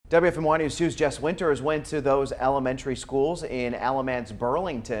WFMY News 2's Jess Winters went to those elementary schools in Alamance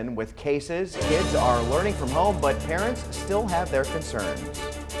Burlington with cases. Kids are learning from home, but parents still have their concerns.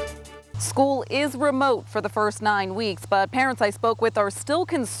 School is remote for the first 9 weeks, but parents I spoke with are still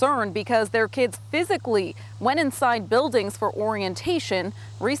concerned because their kids physically went inside buildings for orientation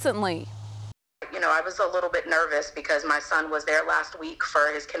recently. I was a little bit nervous because my son was there last week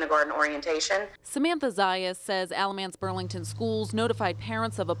for his kindergarten orientation. Samantha Zayas says Alamance Burlington Schools notified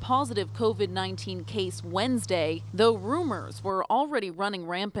parents of a positive COVID-19 case Wednesday, though rumors were already running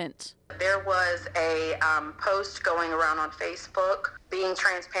rampant. There was a post going around on Facebook being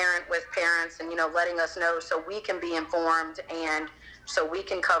transparent with parents and, letting us know so we can be informed and so we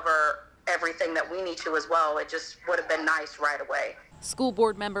can cover everything that we need to as well. It just would have been nice right away. School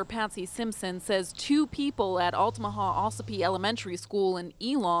board member Patsy Simpson says 2 people at Altamaha Ossipee Elementary School in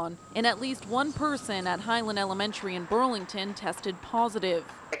Elon and at least 1 person at Highland Elementary in Burlington tested positive.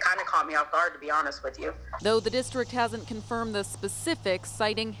 It kind of caught me off guard, to be honest with you. Though the district hasn't confirmed the specifics,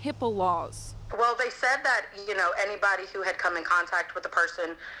 citing HIPAA laws. Well, they said that, anybody who had come in contact with the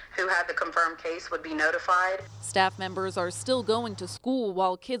person who had the confirmed case would be notified. Staff members are still going to school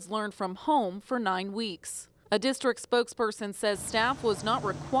while kids learn from home for 9 weeks. A district spokesperson says staff was not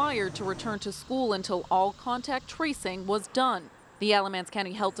required to return to school until all contact tracing was done. The Alamance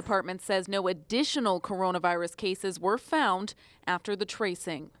County Health Department says no additional coronavirus cases were found after the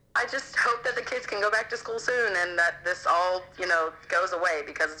tracing. I just hope that the kids can go back to school soon and that this all, goes away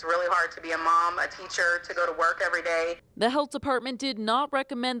because it's really hard to be a mom, a teacher, to go to work every day. The health department did not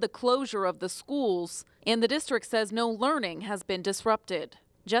recommend the closure of the schools, and the district says no learning has been disrupted.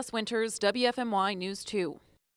 Jess Winters, WFMY News 2.